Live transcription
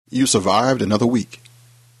You survived another week.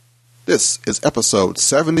 This is episode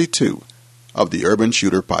 72 of the Urban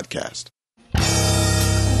Shooter Podcast.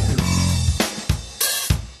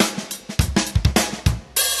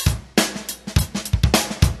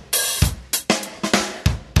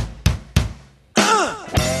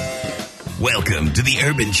 Welcome to the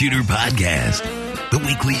Urban Shooter Podcast, the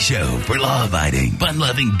weekly show for law-abiding,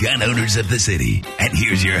 fun-loving gun owners of the city. And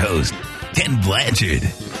here's your host, Ken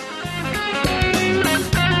Blanchard.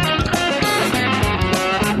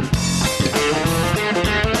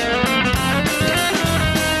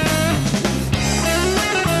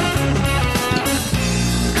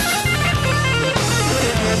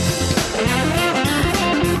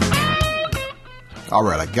 All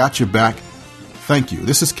right, I got you back. Thank you.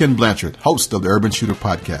 This is Ken Blanchard, host of the Urban Shooter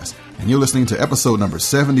Podcast, and you're listening to episode number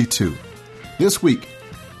 72. This week,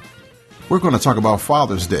 we're going to talk about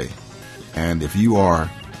Father's Day. And if you are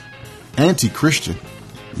anti-Christian,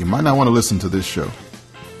 you might not want to listen to this show.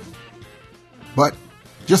 But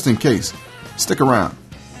just in case, stick around.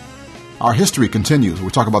 Our history continues.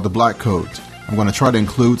 We'll talk about the Black Codes. I'm going to try to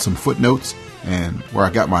include some footnotes and where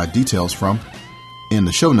I got my details from in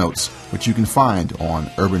the show notes, which you can find on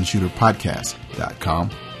urbanshooterpodcast.com.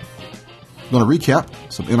 I'm going to recap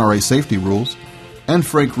some NRA safety rules, and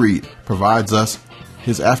Frank Reed provides us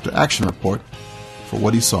his after-action report for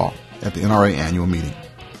what he saw at the NRA annual meeting.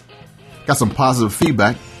 Got some positive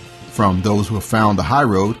feedback from those who have found the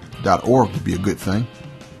highroad.org to be a good thing,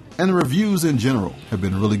 and the reviews in general have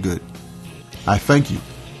been really good. I thank you.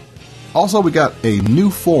 Also, we got a new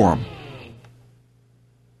forum.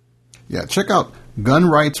 Yeah, check out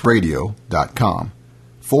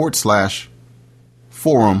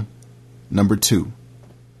gunrightsradio.com/forum number 2.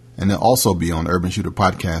 And they'll also be on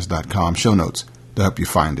urbanshooterpodcast.com show notes to help you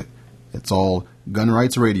find it. It's all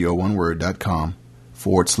gunrightsradio, one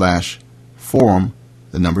word.com/forum,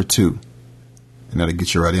 the number 2. And that'll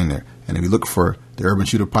get you right in there. And if you look for the Urban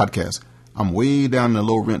Shooter Podcast, I'm way down in the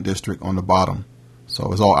low rent district on the bottom.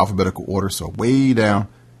 So it's all alphabetical order. So way down,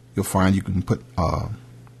 you'll find you can put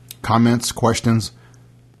comments, questions,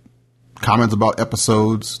 comments about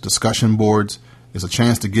episodes, discussion boards. It's a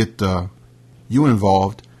chance to get you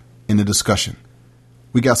involved in the discussion.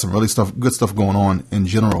 We got some really good stuff going on in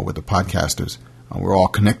general with the podcasters. We're all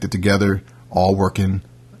connected together, all working.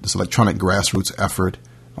 This electronic grassroots effort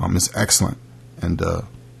is excellent. And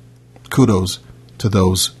kudos to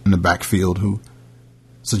those in the backfield who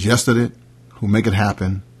suggested it, who make it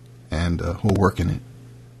happen, and who are working it.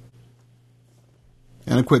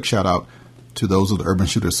 And a quick shout out to those of the Urban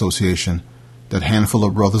Shooter Association, that handful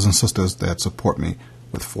of brothers and sisters that support me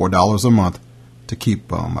with $4 a month to keep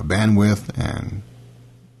my bandwidth and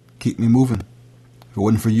keep me moving. If it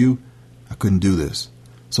wasn't for you, I couldn't do this.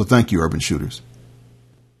 So thank you, Urban Shooters.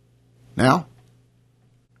 Now,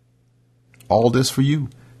 all this for you,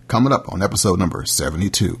 coming up on episode number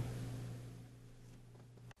 72.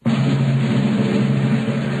 I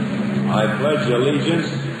pledge allegiance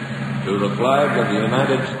to the flag of the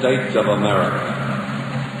United States of America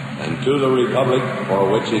and to the republic for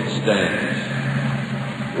which it stands,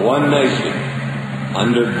 one nation,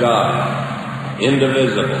 under God,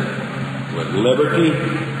 indivisible, with liberty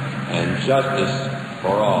and justice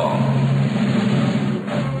for all.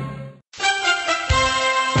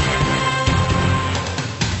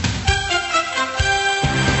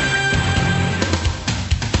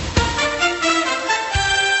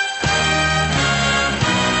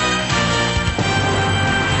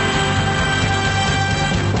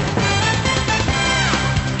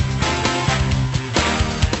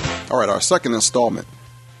 All right, our second installment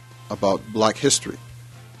about black history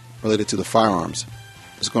related to the firearms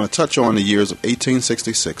is going to touch on the years of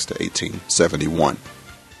 1866 to 1871.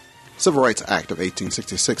 Civil Rights Act of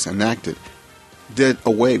 1866 enacted did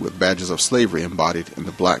away with badges of slavery embodied in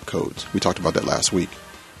the Black Codes. We talked about that last week,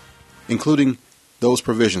 including those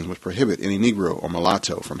provisions which prohibit any Negro or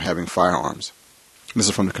mulatto from having firearms. This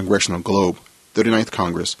is from the Congressional Globe, 39th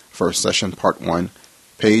Congress, First Session, Part 1,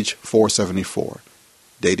 page 474.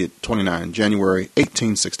 Dated 29 January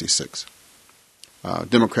 1866.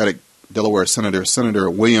 Democratic Delaware Senator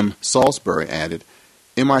William Salisbury added,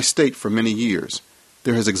 "In my state for many years,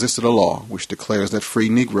 there has existed a law which declares that free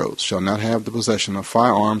Negroes shall not have the possession of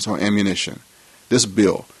firearms or ammunition. This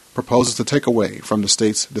bill proposes to take away from the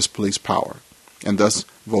states this police power, and thus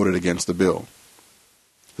voted against the bill."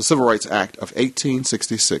 The Civil Rights Act of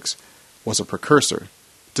 1866 was a precursor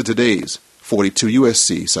to today's 42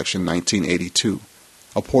 U.S.C. Section 1982,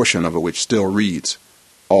 a portion of it which still reads,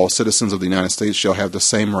 "All citizens of the United States shall have the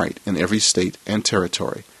same right in every state and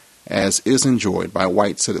territory, as is enjoyed by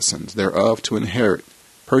white citizens thereof to inherit,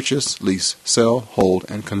 purchase, lease, sell, hold,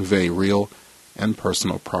 and convey real and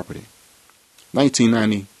personal property.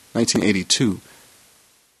 1982,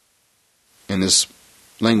 and this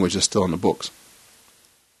language is still in the books.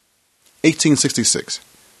 1866,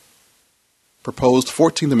 proposed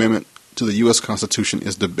 14th Amendment to the U.S. Constitution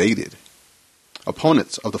is debated.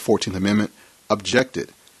 Opponents of the 14th Amendment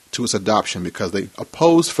objected to its adoption because they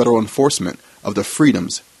opposed federal enforcement of the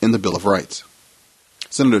freedoms in the Bill of Rights.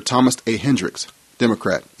 Senator Thomas A. Hendricks,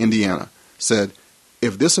 Democrat, Indiana, said,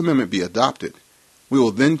 "If this amendment be adopted, we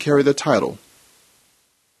will then carry the title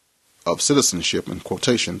of citizenship, in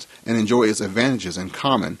quotations, and enjoy its advantages in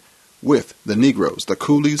common with the Negroes, the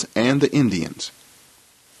Coolies, and the Indians."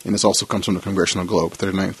 And this also comes from the Congressional Globe,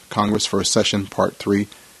 39th Congress, First Session, Part 3,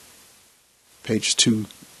 page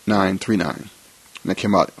 2939. And it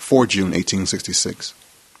came out 4 June 1866.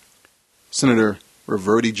 Senator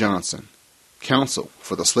Reverdy Johnson, counsel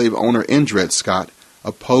for the slave owner in Dred Scott,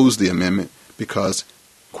 opposed the amendment because,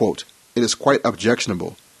 quote, "It is quite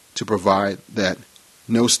objectionable to provide that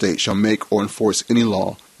no state shall make or enforce any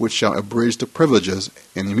law which shall abridge the privileges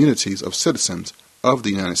and immunities of citizens of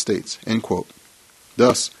the United States," end quote.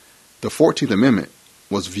 Thus, the 14th Amendment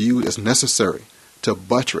was viewed as necessary to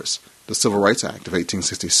buttress the Civil Rights Act of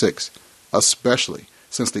 1866, especially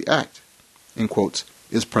since the act, in quotes,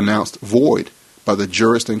 is pronounced void by the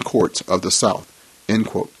jurists and courts of the South, end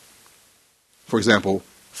quote. For example,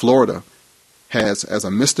 Florida has as a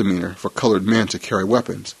misdemeanor for colored men to carry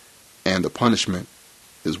weapons, and the punishment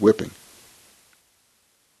is whipping.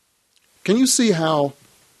 Can you see how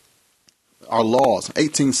our laws,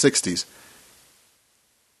 1860s,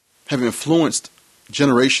 have influenced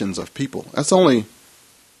generations of people? That's only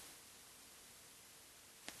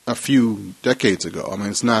a few decades ago. I mean,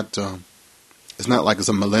 it's not like it's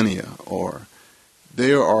a millennia, or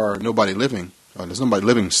there's nobody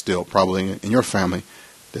living still probably in your family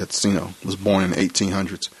that's, was born in the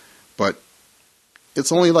 1800s. But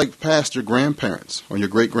it's only like past your grandparents or your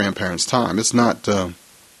great-grandparents' time. It's not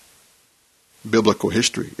biblical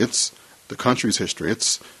history. It's the country's history.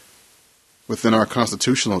 It's within our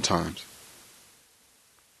constitutional times.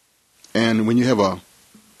 And when you have a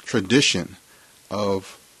tradition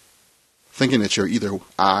of thinking that you're either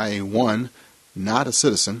one, not a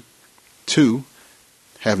citizen, two,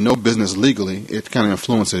 have no business legally, it kind of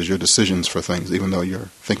influences your decisions for things, even though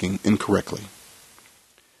you're thinking incorrectly.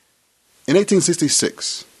 In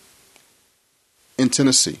 1866, in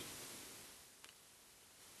Tennessee,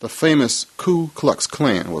 the famous Ku Klux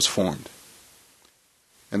Klan was formed,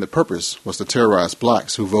 and the purpose was to terrorize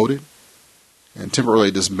blacks who voted, and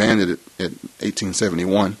temporarily disbanded it in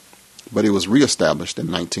 1871, but it was reestablished in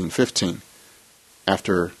 1915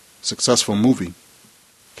 after a successful movie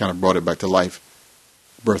kind of brought it back to life,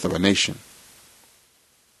 Birth of a Nation.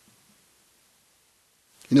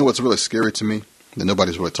 You know what's really scary to me that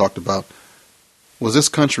nobody's really talked about? Was this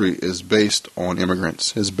country is based on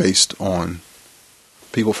immigrants, is based on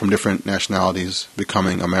people from different nationalities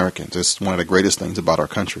becoming Americans. It's one of the greatest things about our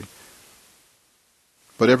country.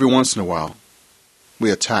 But every once in a while,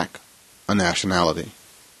 we attack a nationality.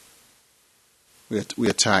 We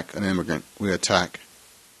attack an immigrant. We attack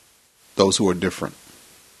those who are different.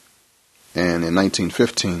 And in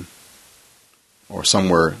 1915, or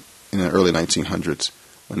somewhere in the early 1900s,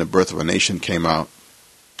 when The Birth of a Nation came out,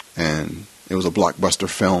 and it was a blockbuster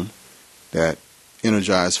film that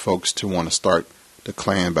energized folks to want to start the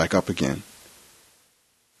Klan back up again.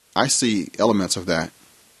 I see elements of that,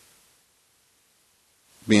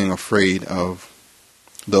 being afraid of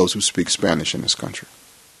those who speak Spanish in this country.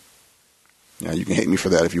 Now, you can hate me for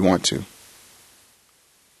that if you want to.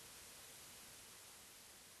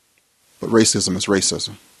 But racism is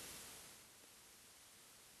racism.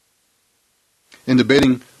 In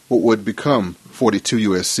debating what would become 42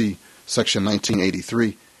 U.S.C. Section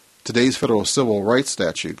 1983, today's federal civil rights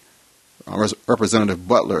statute, Representative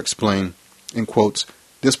Butler explained, in quotes,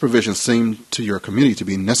 "This provision seemed to your community to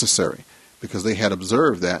be necessary because they had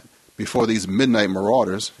observed that before these midnight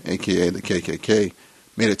marauders, aka the KKK,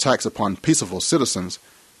 made attacks upon peaceful citizens,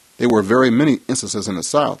 there were very many instances in the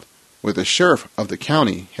South where the sheriff of the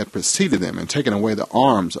county had preceded them and taken away the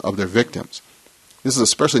arms of their victims. This is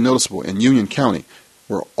especially noticeable in Union County,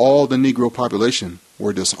 where all the Negro population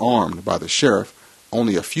were disarmed by the sheriff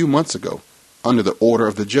only a few months ago under the order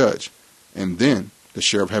of the judge. And then, the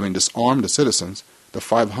sheriff having disarmed the citizens, the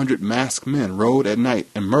 500 masked men rode at night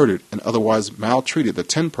and murdered and otherwise maltreated the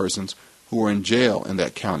 10 persons who were in jail in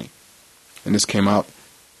that county." And this came out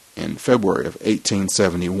in February of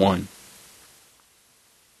 1871.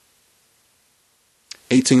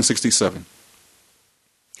 1867.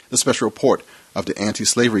 The special report of the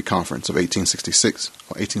Anti-Slavery Conference of 1866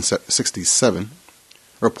 or 1867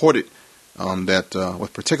 reported that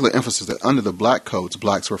with particular emphasis that under the black codes,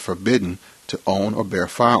 blacks were forbidden to own or bear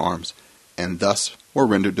firearms and thus were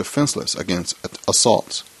rendered defenseless against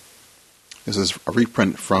assaults. This is a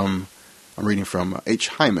reprint from, I'm reading from H.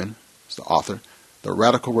 Hyman, is the author, The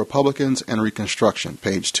Radical Republicans and Reconstruction,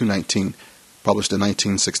 page 219, published in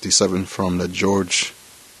 1967 from the George,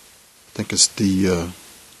 I think it's the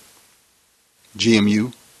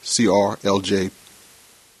GMU, CRLJ,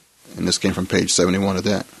 and this came from page 71 of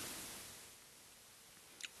that.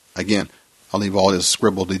 Again, I'll leave all this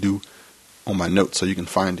scribbled-de-doo on my notes so you can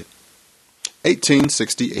find it.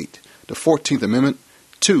 1868, the 14th Amendment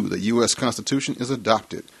to the U.S. Constitution is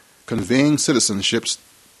adopted, conveying citizenships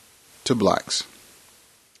to blacks.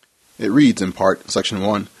 It reads in part, Section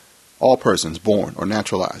 1, all persons born or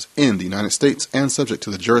naturalized in the United States and subject to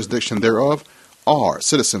the jurisdiction thereof are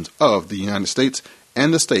citizens of the United States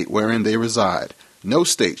and the state wherein they reside. No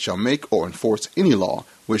state shall make or enforce any law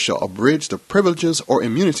which shall abridge the privileges or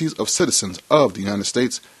immunities of citizens of the United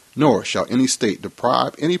States, nor shall any state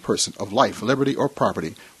deprive any person of life, liberty, or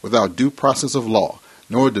property without due process of law,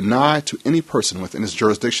 nor deny to any person within its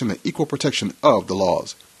jurisdiction the equal protection of the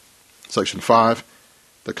laws. Section 5.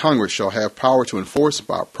 The Congress shall have power to enforce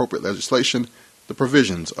by appropriate legislation the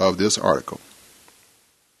provisions of this article.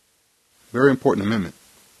 Very important amendment.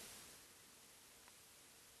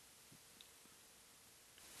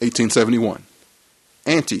 1871.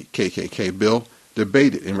 Anti-KKK bill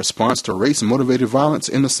debated in response to race-motivated violence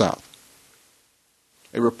in the South.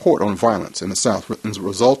 A report on violence in the South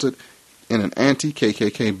resulted in an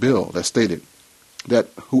anti-KKK bill that stated that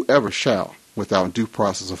whoever shall, without due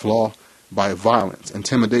process of law, by violence,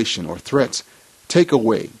 intimidation, or threats, take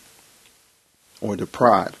away or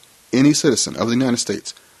deprive any citizen of the United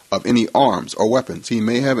States of any arms or weapons he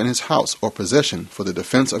may have in his house or possession for the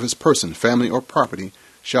defense of his person, family, or property,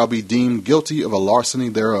 shall be deemed guilty of a larceny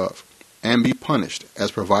thereof, and be punished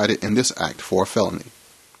as provided in this act for a felony.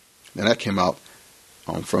 Now that came out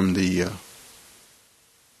from the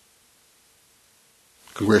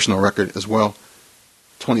Congressional Record as well,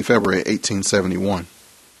 20 February 1871.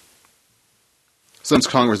 Since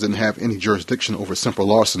Congress didn't have any jurisdiction over simple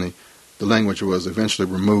larceny, the language was eventually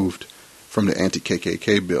removed from the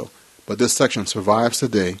anti-KKK bill. But this section survives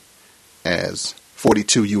today as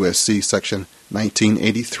 42 U.S.C. Section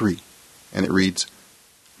 1983, and it reads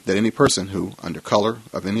that any person who, under color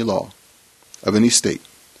of any law of any state,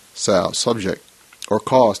 shall subject or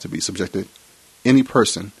cause to be subjected any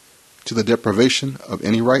person to the deprivation of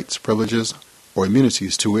any rights, privileges, or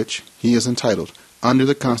immunities to which he is entitled under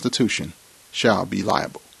the Constitution shall be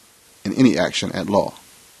liable in any action at law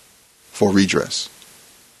for redress.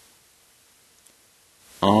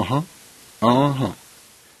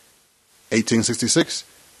 1866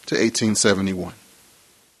 to 1871.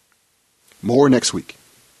 More next week.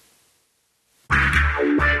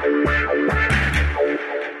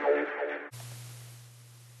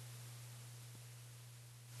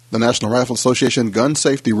 The National Rifle Association Gun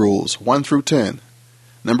Safety Rules 1 through 10.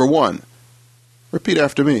 Number 1. Repeat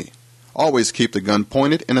after me. Always keep the gun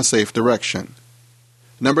pointed in a safe direction.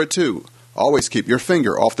 Number 2. Always keep your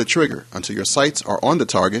finger off the trigger until your sights are on the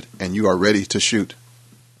target and you are ready to shoot.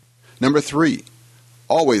 Number 3.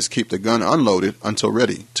 Always keep the gun unloaded until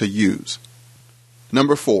ready to use.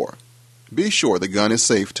 Number 4. Be sure the gun is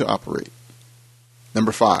safe to operate.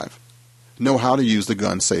 Number 5. Know how to use the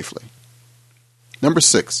gun safely. Number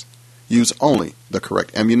 6. Use only the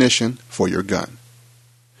correct ammunition for your gun.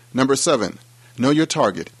 Number 7. Know your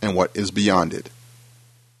target and what is beyond it.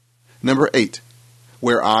 Number 8.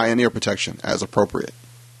 Wear eye and ear protection as appropriate.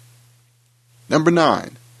 Number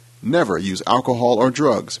 9. Never use alcohol or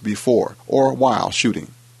drugs before or while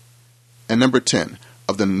shooting. And number 10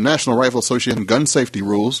 of the National Rifle Association Gun Safety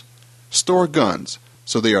Rules, store guns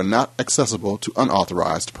so they are not accessible to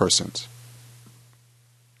unauthorized persons.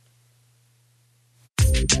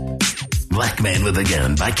 Black Man with a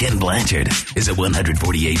Gun by Ken Blanchard is a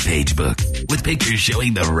 148-page book with pictures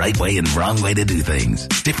showing the right way and wrong way to do things,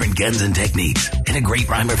 different guns and techniques, and a great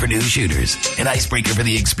primer for new shooters, an icebreaker for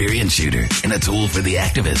the experienced shooter, and a tool for the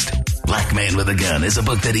activist. Black Man with a Gun is a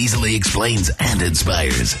book that easily explains and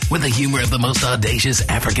inspires with the humor of the most audacious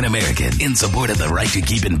African American in support of the right to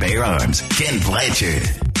keep and bear arms, Ken Blanchard.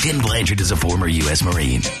 Ken Blanchard is a former U.S.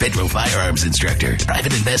 Marine, federal firearms instructor,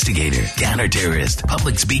 private investigator, counter-terrorist,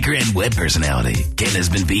 public speaker, and web personality. Ken has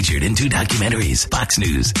been featured in 2 documentaries, Fox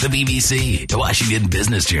News, the BBC, the Washington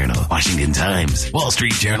Business Journal, Washington Times, Wall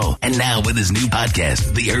Street Journal, and now with his new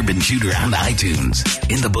podcast, The Urban Shooter, on iTunes.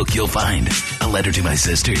 In the book, you'll find A Letter to My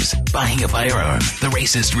Sisters, Buying a Firearm, The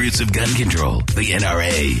Racist Roots of Gun Control, the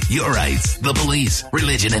NRA, Your Rights, the Police,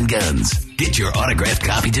 Religion, and Guns. Get your autographed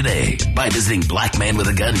copy today by visiting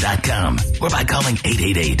blackmanwithagun.com or by calling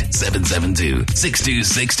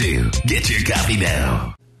 888-772-6262. Get your copy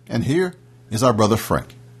now. And here is our brother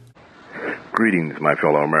Frank. Greetings, my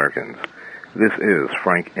fellow Americans. This is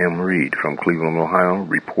Frank M. Reed from Cleveland, Ohio,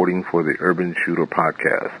 reporting for the Urban Shooter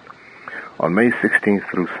Podcast. On May 16th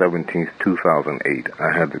through 17th, 2008,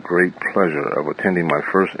 I had the great pleasure of attending my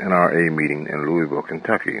first NRA meeting in Louisville,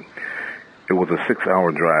 Kentucky. It was a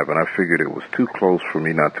 6-hour drive, and I figured it was too close for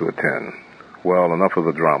me not to attend. Well, enough of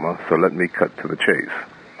the drama, so let me cut to the chase.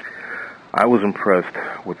 I was impressed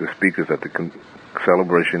with the speakers at the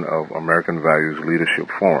celebration of American Values Leadership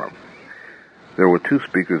Forum. There were 2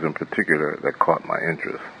 speakers in particular that caught my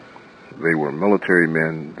interest. They were military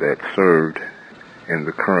men that served in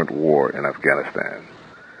the current war in Afghanistan.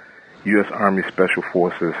 U.S. Army Special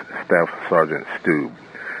Forces Staff Sergeant Stube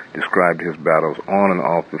described his battles on and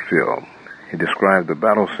off the field. He described the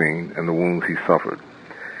battle scene and the wounds he suffered.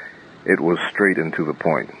 It was straight and to the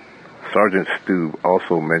point. Sergeant Stube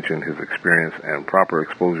also mentioned his experience and proper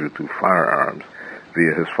exposure to firearms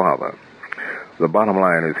via his father. The bottom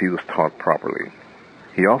line is he was taught properly.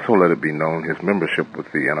 He also let it be known his membership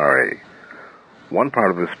with the NRA. One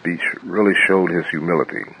part of his speech really showed his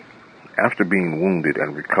humility. After being wounded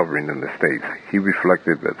and recovering in the States, he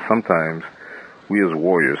reflected that sometimes we as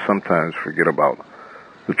warriors sometimes forget about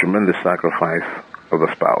the tremendous sacrifice of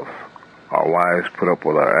the spouse. Our wives put up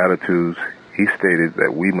with our attitudes. He stated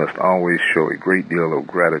that we must always show a great deal of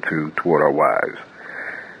gratitude toward our wives.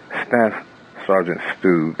 Staff Sergeant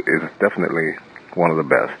Stube is definitely one of the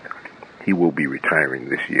best. He will be retiring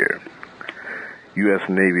this year. U.S.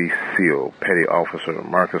 Navy SEAL Petty Officer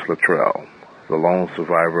Marcus Luttrell, the lone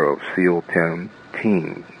survivor of SEAL Team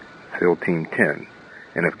 10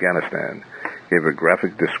 in Afghanistan, gave a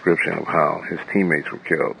graphic description of how his teammates were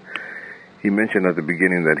killed. He mentioned at the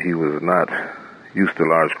beginning that he was not used to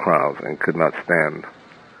large crowds and could not stand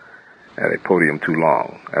at a podium too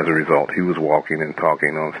long. As a result, he was walking and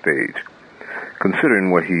talking on stage. Considering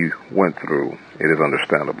what he went through, it is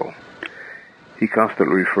understandable. He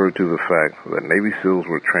constantly referred to the fact that Navy SEALs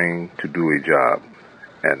were trained to do a job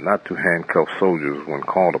and not to handcuff soldiers when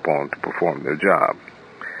called upon to perform their job.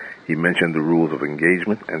 He mentioned the rules of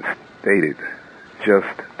engagement and stated, "Just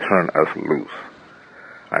turn us loose."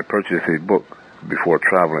 I purchased a book before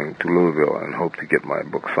traveling to Louisville and hoped to get my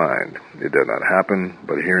book signed. It did not happen,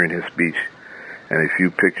 but hearing his speech and a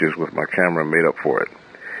few pictures with my camera made up for it.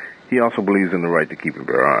 He also believes in the right to keep and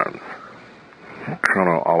bear arms.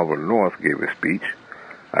 Colonel Oliver North gave a speech.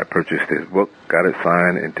 I purchased his book, got it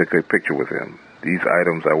signed, and took a picture with him. These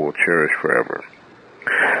items I will cherish forever.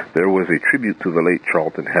 There was a tribute to the late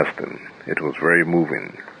Charlton Heston. It was very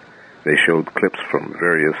moving. They showed clips from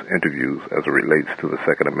various interviews as it relates to the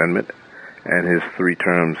Second Amendment and his 3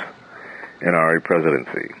 terms NRA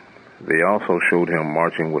presidency. They also showed him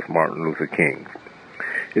marching with Martin Luther King.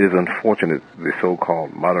 It is unfortunate the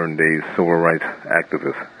so-called modern-day civil rights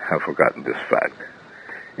activists have forgotten this fact.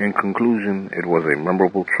 In conclusion, it was a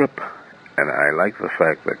memorable trip, and I like the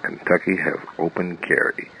fact that Kentucky has open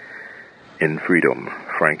carry. In freedom,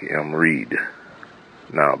 Frank M. Reed.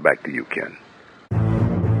 Now back to you, Ken.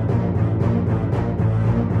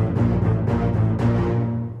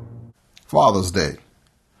 Father's Day,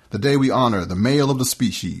 the day we honor the male of the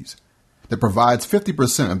species that provides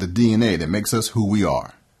 50% of the DNA that makes us who we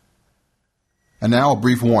are. And now a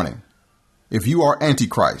brief warning. If you are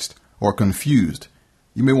Antichrist or confused,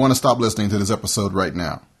 you may want to stop listening to this episode right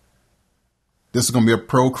now. This is going to be a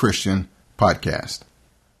pro-Christian podcast.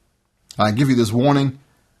 I give you this warning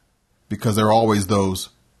because there are always those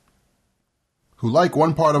who like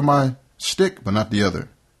one part of my shtick but not the other.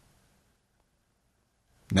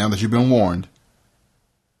 Now that you've been warned,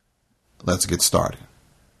 let's get started.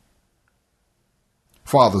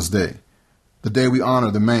 Father's Day, the day we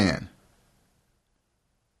honor the man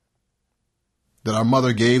that our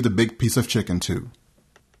mother gave the big piece of chicken to.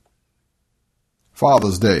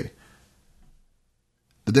 Father's Day,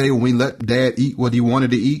 the day when we let Dad eat what he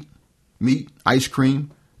wanted to eat, meat, ice cream,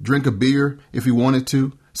 drink a beer if he wanted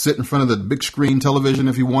to, sit in front of the big screen television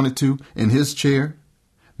if he wanted to, in his chair,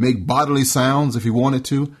 make bodily sounds if he wanted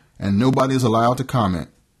to, and nobody is allowed to comment.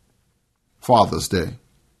 Father's Day.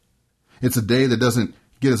 It's a day that doesn't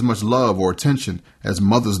get as much love or attention as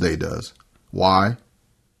Mother's Day does. Why?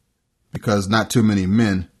 Because not too many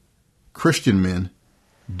men, Christian men,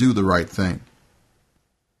 do the right thing.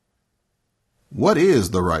 What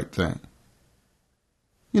is the right thing?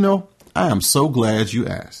 You know, I am so glad you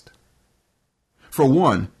asked. For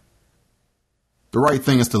one, the right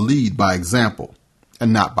thing is to lead by example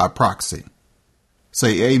and not by proxy.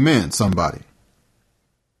 Say amen, somebody.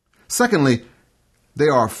 Secondly, they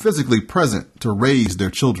are physically present to raise their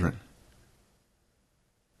children.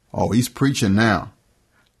 Oh, he's preaching now.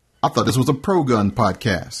 I thought this was a pro-gun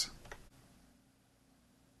podcast.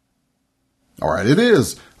 All right, it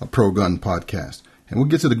is a pro-gun podcast, and we'll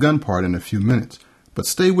get to the gun part in a few minutes. But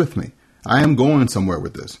stay with me. I am going somewhere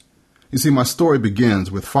with this. You see, my story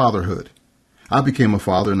begins with fatherhood. I became a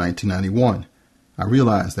father in 1991. I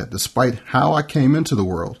realized that despite how I came into the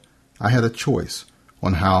world, I had a choice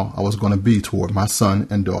on how I was going to be toward my son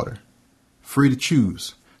and daughter. Free to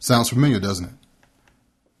choose. Sounds familiar, doesn't it?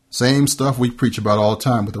 Same stuff we preach about all the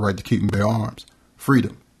time with the right to keep and bear arms.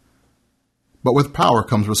 Freedom. But with power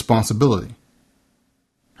comes responsibility.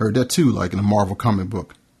 Heard that too, like in a Marvel comic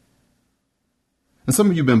book. And some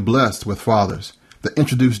of you have been blessed with fathers that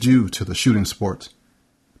introduced you to the shooting sports.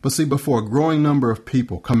 But see, before a growing number of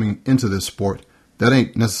people coming into this sport, that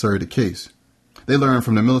ain't necessarily the case. They learn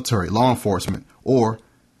from the military, law enforcement, or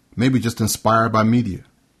maybe just inspired by media.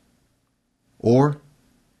 Or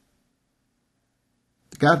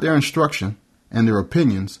got their instruction and their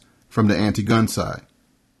opinions from the anti-gun side.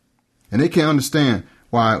 And they can't understand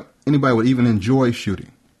why anybody would even enjoy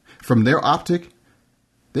shooting. From their optic,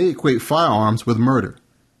 they equate firearms with murder.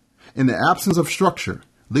 In the absence of structure,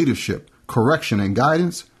 leadership, correction, and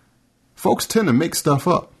guidance, folks tend to make stuff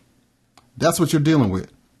up. That's what you're dealing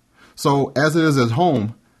with. So as it is at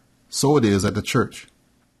home, so it is at the church.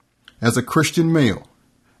 As a Christian male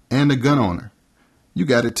and a gun owner, you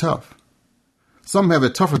got it tough. Some have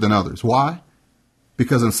it tougher than others. Why?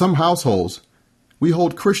 Because in some households, we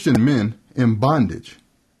hold Christian men in bondage.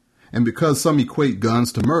 And because some equate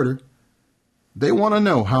guns to murder, they want to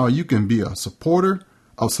know how you can be a supporter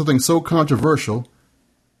of something so controversial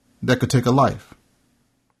that could take a life.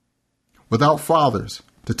 Without fathers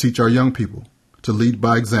to teach our young people to lead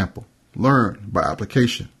by example, learn by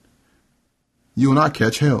application, you will not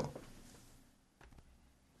catch hell.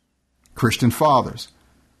 Christian fathers.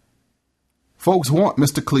 Folks want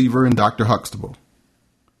Mr. Cleaver and Dr. Huxtable.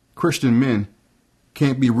 Christian men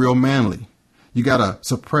can't be real manly. You got to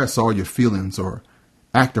suppress all your feelings or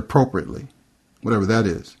act appropriately, whatever that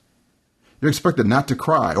is. You're expected not to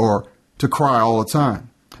cry or to cry all the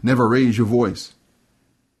time. Never raise your voice.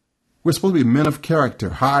 We're supposed to be men of character,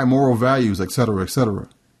 high moral values, etc., etc.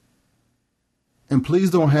 And please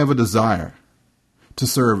don't have a desire to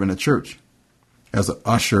serve in a church as an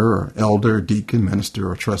usher or elder, deacon, minister,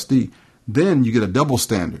 or trustee. Then you get a double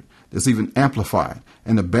standard that's even amplified.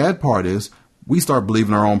 And the bad part is we start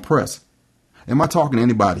believing our own press. Am I talking to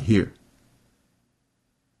anybody here?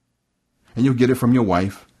 And you'll get it from your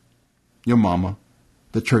wife, your mama,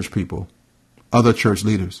 the church people, other church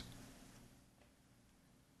leaders.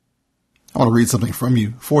 I want to read something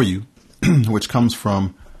for you, which comes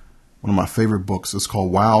from one of my favorite books. It's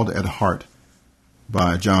called Wild at Heart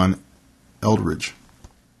by John Eldredge.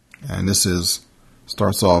 And this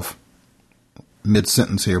starts off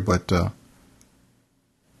mid-sentence here, but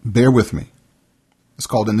bear with me. It's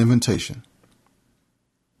called An Invitation.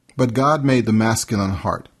 But God made the masculine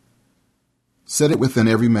heart, set it within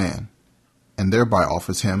every man, and thereby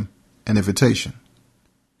offers him an invitation.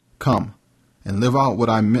 Come and live out what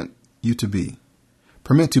I meant you to be.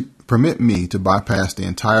 Permit me to bypass the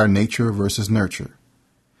entire nature versus nurture.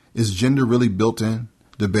 Is gender really built in?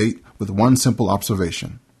 Debate with one simple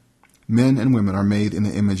observation. Men and women are made in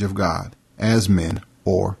the image of God, as men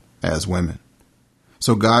or as women.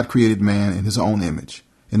 So God created man in his own image.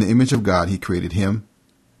 In the image of God, he created him,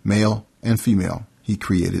 male and female. He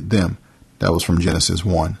created them. That was from Genesis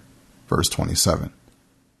 1, verse 27.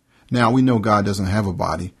 Now, we know God doesn't have a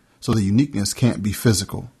body, so the uniqueness can't be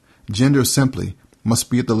physical. Gender simply must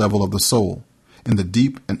be at the level of the soul, in the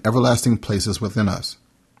deep and everlasting places within us.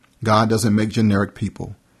 God doesn't make generic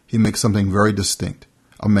people. He makes something very distinct,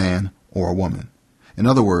 a man or a woman. In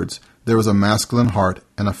other words, there is a masculine heart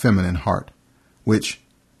and a feminine heart, which,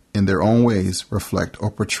 in their own ways, reflect or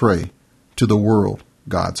portray to the world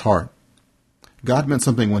God's heart. God meant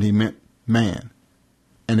something when he meant man,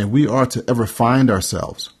 and if we are to ever find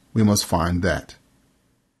ourselves, we must find that.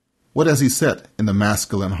 What has he set in the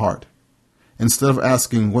masculine heart? Instead of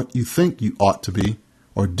asking what you think you ought to be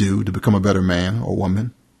or do to become a better man or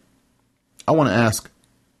woman, I want to ask,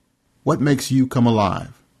 what makes you come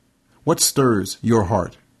alive? What stirs your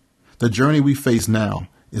heart? The journey we face now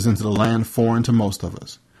is into the land foreign to most of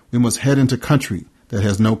us. We must head into country that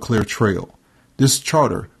has no clear trail. This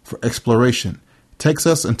charter for exploration takes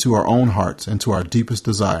us into our own hearts and to our deepest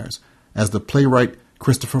desires. As the playwright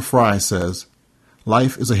Christopher Fry says,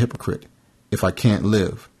 life is a hypocrite if I can't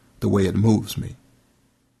live the way it moves me.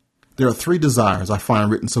 There are 3 desires I find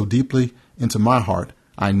written so deeply into my heart,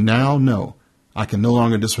 I now know I can no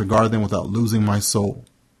longer disregard them without losing my soul.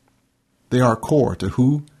 They are core to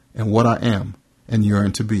who and what I am and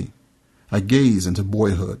yearn to be. I gaze into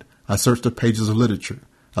boyhood. I search the pages of literature.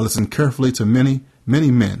 I listen carefully to many, many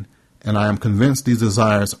men, and I am convinced these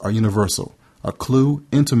desires are universal, a clue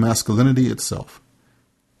into masculinity itself.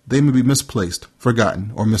 They may be misplaced,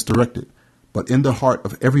 forgotten, or misdirected, but in the heart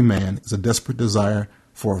of every man is a desperate desire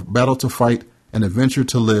for a battle to fight, an adventure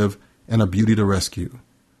to live, and a beauty to rescue.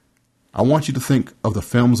 I want you to think of the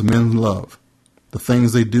films men love, the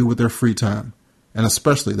things they do with their free time, and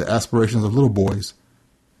especially the aspirations of little boys,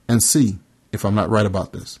 and see if I'm not right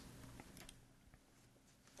about this.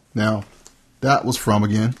 Now, that was from,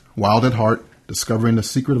 again, Wild at Heart, Discovering the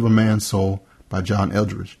Secret of a Man's Soul by John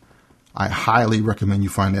Eldredge. I highly recommend you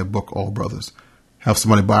find that book, all brothers. Have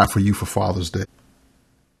somebody buy it for you for Father's Day.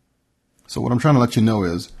 So what I'm trying to let you know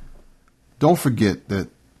is, don't forget that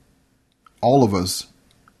all of us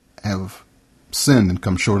have sinned and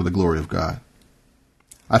come short of the glory of God.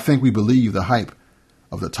 I think we believe the hype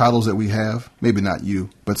of the titles that we have, maybe not you,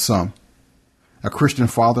 but some. A Christian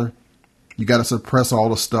father, you got to suppress all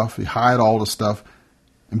the stuff, you hide all the stuff,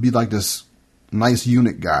 and be like this nice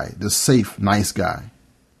unit guy, this safe, nice guy.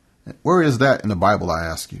 Where is that in the Bible, I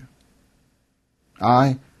ask you?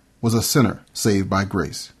 I was a sinner saved by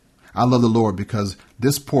grace. I love the Lord because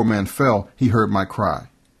this poor man fell, he heard my cry.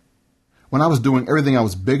 When I was doing everything I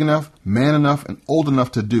was big enough, man enough, and old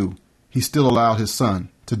enough to do, he still allowed his son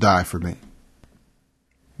to die for me.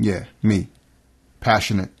 Yeah, me.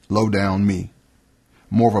 Passionate, low down me.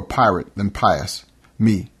 More of a pirate than pious.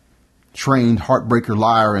 Me. Trained heartbreaker,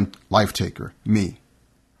 liar, and life taker. Me.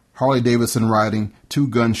 Harley Davidson riding,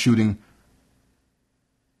 2-gun shooting.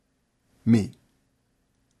 Me.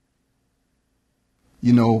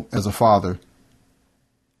 You know, as a father,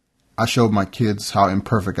 I showed my kids how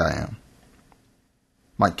imperfect I am.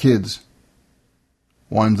 My kids,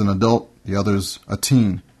 one's an adult, the other's a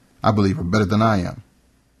teen, I believe are better than I am,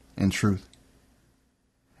 in truth.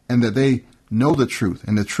 And that they know the truth,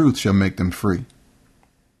 and the truth shall make them free.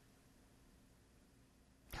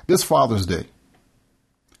 This Father's Day,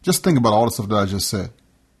 just think about all the stuff that I just said.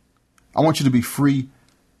 I want you to be free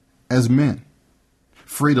as men.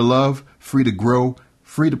 Free to love, free to grow,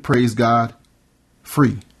 free to praise God,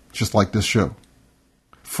 free, just like this show.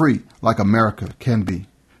 Free like America can be.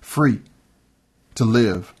 Free to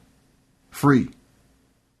live. Free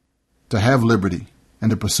to have liberty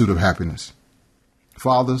and the pursuit of happiness.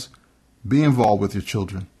 Fathers, be involved with your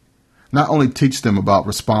children. Not only teach them about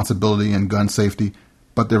responsibility and gun safety,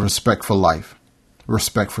 but their respect for life,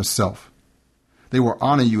 respect for self. They will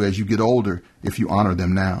honor you as you get older if you honor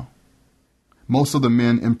them now. Most of the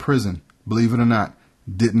men in prison, believe it or not,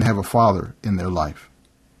 didn't have a father in their life.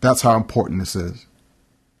 That's how important this is.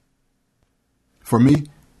 For me,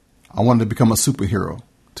 I wanted to become a superhero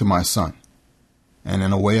to my son. And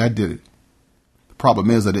in a way, I did it. The problem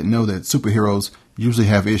is I didn't know that superheroes usually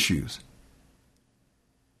have issues.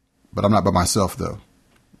 But I'm not by myself, though.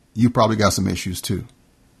 You probably got some issues, too.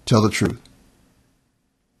 Tell the truth.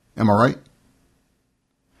 Am I right?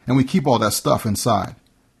 And we keep all that stuff inside.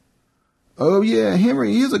 Oh, yeah,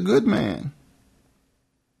 Henry, he's a good man.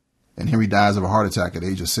 And Henry dies of a heart attack at the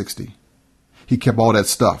age of 60. He kept all that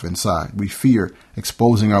stuff inside. We fear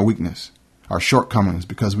exposing our weakness, our shortcomings,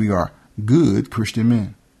 because we are good Christian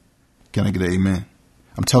men. Can I get an amen?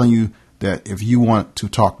 I'm telling you that if you want to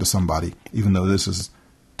talk to somebody, even though this is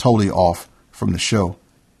totally off from the show,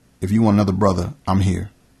 if you want another brother, I'm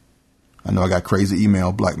here. I know I got crazy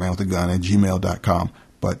email, blackmanwithagun@gmail.com,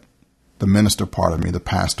 but the minister part of me, the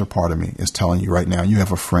pastor part of me is telling you right now, you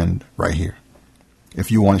have a friend right here. If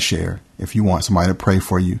you want to share, if you want somebody to pray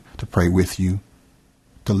for you, to pray with you,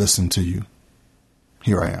 to listen to you,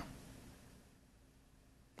 here I am.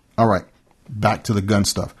 All right, back to the gun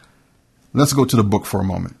stuff. Let's go to the book for a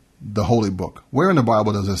moment, the holy book. Where in the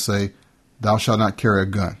Bible does it say, thou shalt not carry a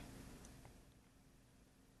gun?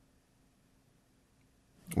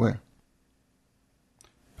 Where?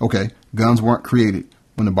 Okay, guns weren't created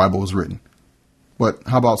when the Bible was written. But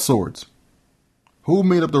how about swords? Who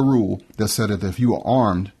made up the rule that said that if you were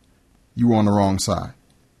armed, you were on the wrong side?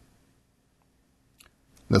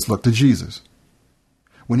 Let's look to Jesus.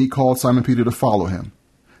 When he called Simon Peter to follow him,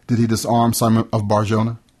 did he disarm Simon of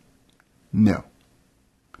Barjona? No,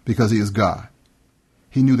 because he is God.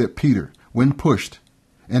 He knew that Peter, when pushed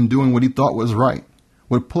and doing what he thought was right,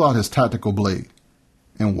 would pull out his tactical blade.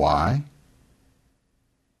 And why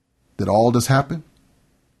did all this happen?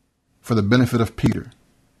 For the benefit of Peter,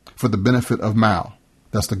 for the benefit of Mal,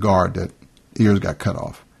 that's the guard that ears got cut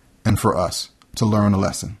off, and for us to learn a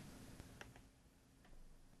lesson.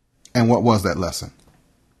 And what was that lesson?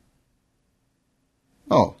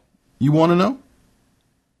 Oh, you want to know?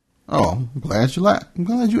 Oh, I'm glad you asked. I'm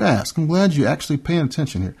glad you're actually paying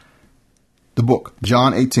attention here. The book,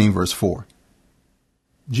 John 18, verse 4.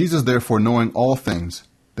 Jesus, therefore, knowing all things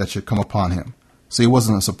that should come upon him. See, it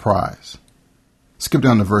wasn't a surprise. Skip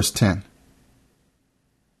down to verse 10.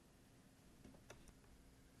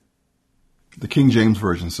 The King James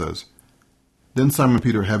Version says, Then Simon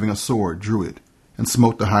Peter, having a sword, drew it, and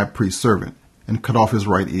smote the high priest's servant, and cut off his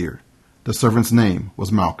right ear. The servant's name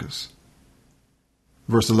was Malchus.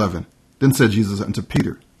 Verse 11. Then said Jesus unto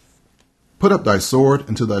Peter, Put up thy sword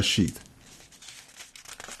into thy sheath.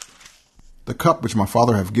 The cup which my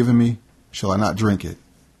Father hath given me, shall I not drink it?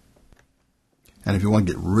 And if you want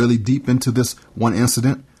to get really deep into this one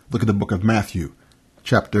incident, look at the book of Matthew,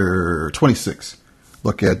 chapter 26.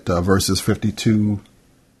 Look at verses 52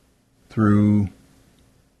 through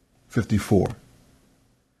 54.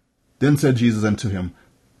 Then said Jesus unto him,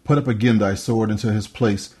 Put up again thy sword into his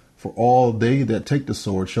place, for all they that take the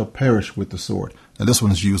sword shall perish with the sword. Now this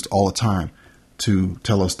one is used all the time to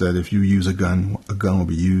tell us that if you use a gun will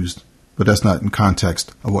be used. But that's not in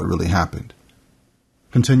context of what really happened.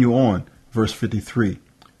 Continue on, verse 53.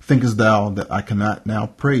 Thinkest thou that I cannot now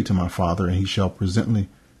pray to my Father, and he shall presently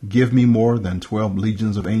give me more than 12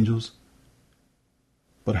 legions of angels?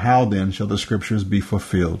 But how then shall the scriptures be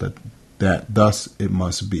fulfilled that thus it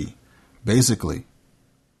must be? Basically,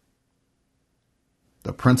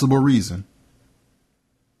 the principal reason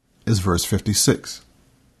is verse 56.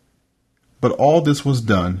 But all this was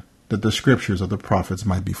done that the scriptures of the prophets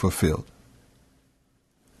might be fulfilled.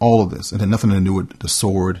 All of this. It had nothing to do with the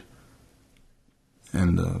sword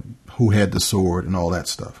and who had the sword and all that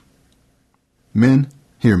stuff. Men,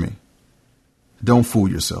 hear me. Don't fool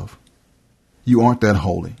yourself. You aren't that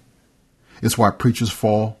holy. It's why preachers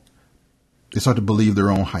fall. They start to believe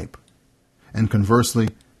their own hype. And conversely,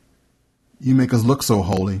 you make us look so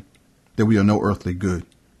holy that we are no earthly good.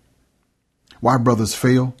 Why brothers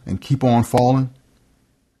fail and keep on falling?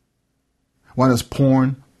 Why does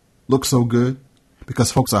porn look so good?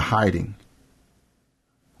 Because folks are hiding.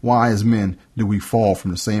 Why as men do we fall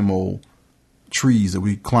from the same old trees that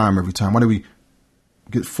we climb every time? Why do we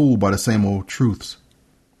get fooled by the same old truths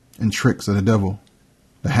and tricks of the devil?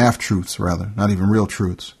 The half-truths, rather, not even real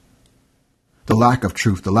truths. The lack of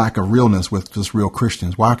truth, the lack of realness with just real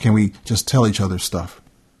Christians. Why can't we just tell each other stuff?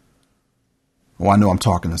 Oh, I know I'm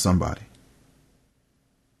talking to somebody.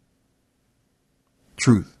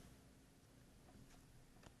 Truth.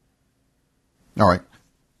 All right.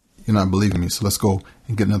 You're not believing me, so let's go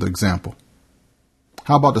and get another example.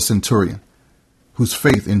 How about the centurion whose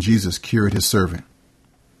faith in Jesus cured his servant?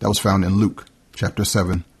 That was found in Luke chapter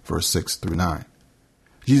 7, verse 6 through 9.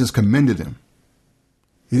 Jesus commended him.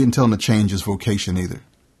 He didn't tell him to change his vocation either.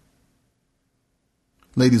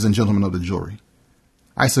 Ladies and gentlemen of the jury,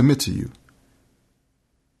 I submit to you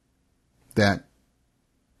that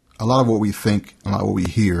a lot of what we think, a lot of what we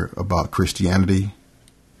hear about Christianity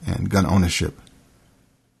and gun ownership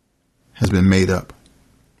has been made up.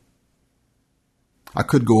 I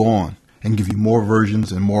could go on and give you more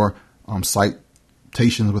versions and more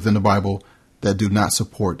citations within the Bible that do not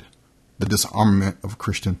support the disarmament of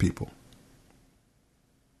Christian people.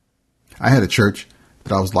 I had a church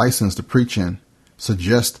that I was licensed to preach in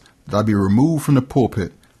suggest that I be removed from the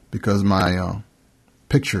pulpit because my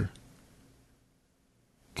picture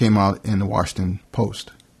came out in the Washington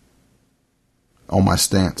Post on my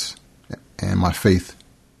stance and my faith,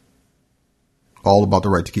 all about the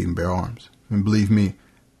right to keep and bear arms. And believe me,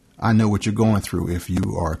 I know what you're going through if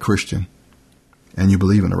you are a Christian and you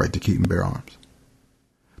believe in the right to keep and bear arms.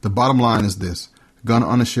 The bottom line is this: gun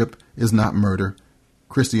ownership is not murder.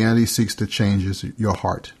 Christianity seeks to change your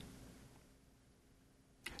heart.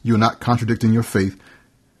 You're not contradicting your faith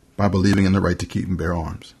by believing in the right to keep and bear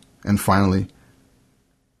arms. And finally,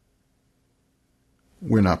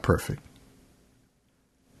 we're not perfect.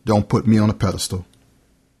 Don't put me on a pedestal.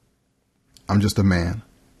 I'm just a man.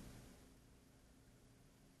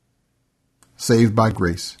 Saved by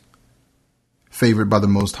grace, favored by the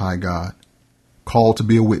Most High God, called to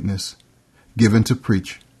be a witness, given to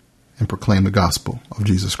preach and proclaim the gospel of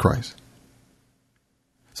Jesus Christ.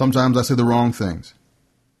 Sometimes I say the wrong things.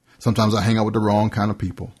 Sometimes I hang out with the wrong kind of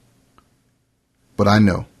people. But I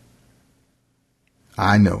know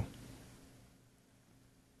I know.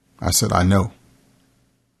 I said, I know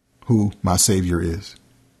who my Savior is.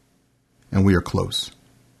 And we are close.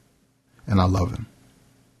 And I love him.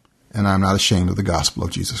 And I'm not ashamed of the gospel of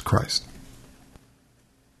Jesus Christ.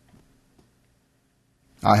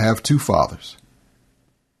 I have two fathers.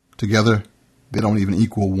 Together, they don't even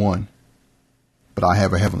equal one. But I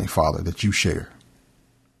have a heavenly Father that you share,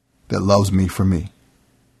 that loves me for me.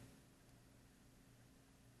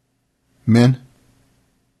 Men,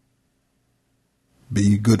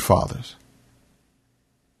 be good fathers.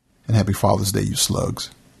 And happy Father's Day, you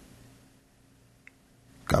slugs.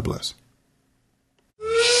 God bless.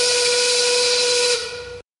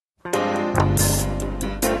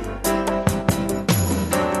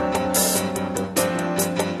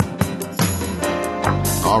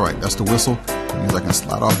 All right, that's the whistle. That means I can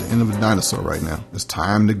slide off the end of the dinosaur right now. It's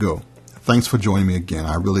time to go. Thanks for joining me again.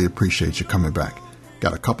 I really appreciate you coming back.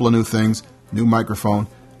 Got a couple of new things, new microphone.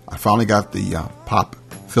 I finally got the pop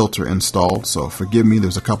filter installed, so forgive me.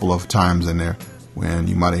 There's a couple of times in there when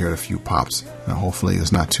you might have heard a few pops. Now, hopefully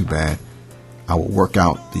it's not too bad. I will work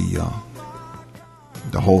out the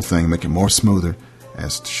whole thing, make it more smoother.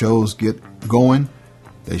 As shows get going,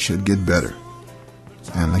 they should get better.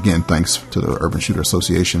 And again, thanks to the Urban Shooter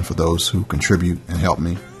Association for those who contribute and help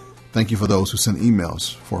me. Thank you for those who send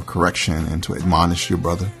emails for correction and to admonish your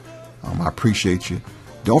brother. I appreciate you.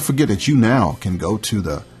 Don't forget that you now can go to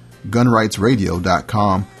the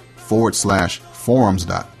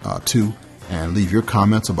gunrightsradio.com/forums.2 and leave your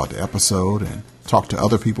comments about the episode and talk to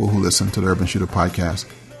other people who listen to the Urban Shooter podcast.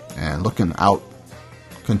 And looking out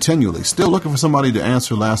continually, still looking for somebody to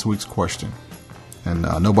answer last week's question. And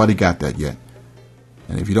nobody got that yet.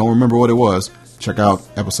 And if you don't remember what it was, check out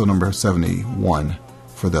episode number 71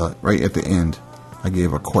 for right at the end. I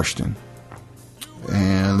gave a question.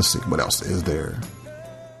 And let's see, what else is there?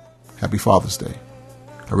 Happy Father's Day.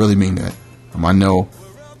 I really mean that. I know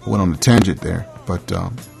I went on a tangent there, but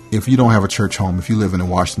if you don't have a church home, if you live in the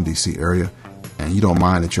Washington, D.C. area, and you don't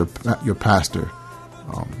mind that your pastor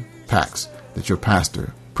packs, that your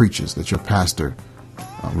pastor preaches, that your pastor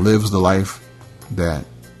lives the life that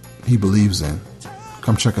he believes in,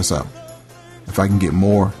 come check us out. If I can get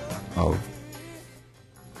more of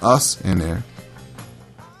us in there,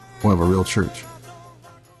 we'll have a real church.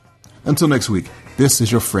 Until next week, this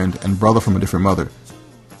is your friend and brother from a different mother,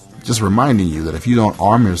 just reminding you that if you don't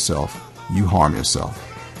arm yourself, you harm yourself.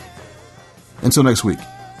 Until next week,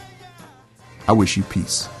 I wish you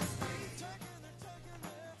peace.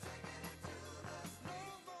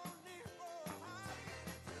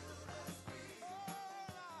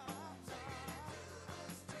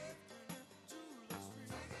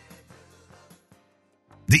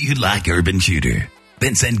 Do you like Urban Shooter?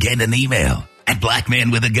 Then send Ken an email at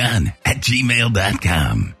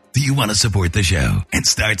blackmanwithagun@gmail.com. Do you want to support the show and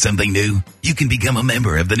start something new? You can become a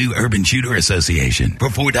member of the new Urban Shooter Association for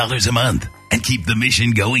 $4 a month and keep the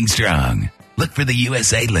mission going strong. Look for the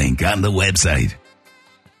USA link on the website.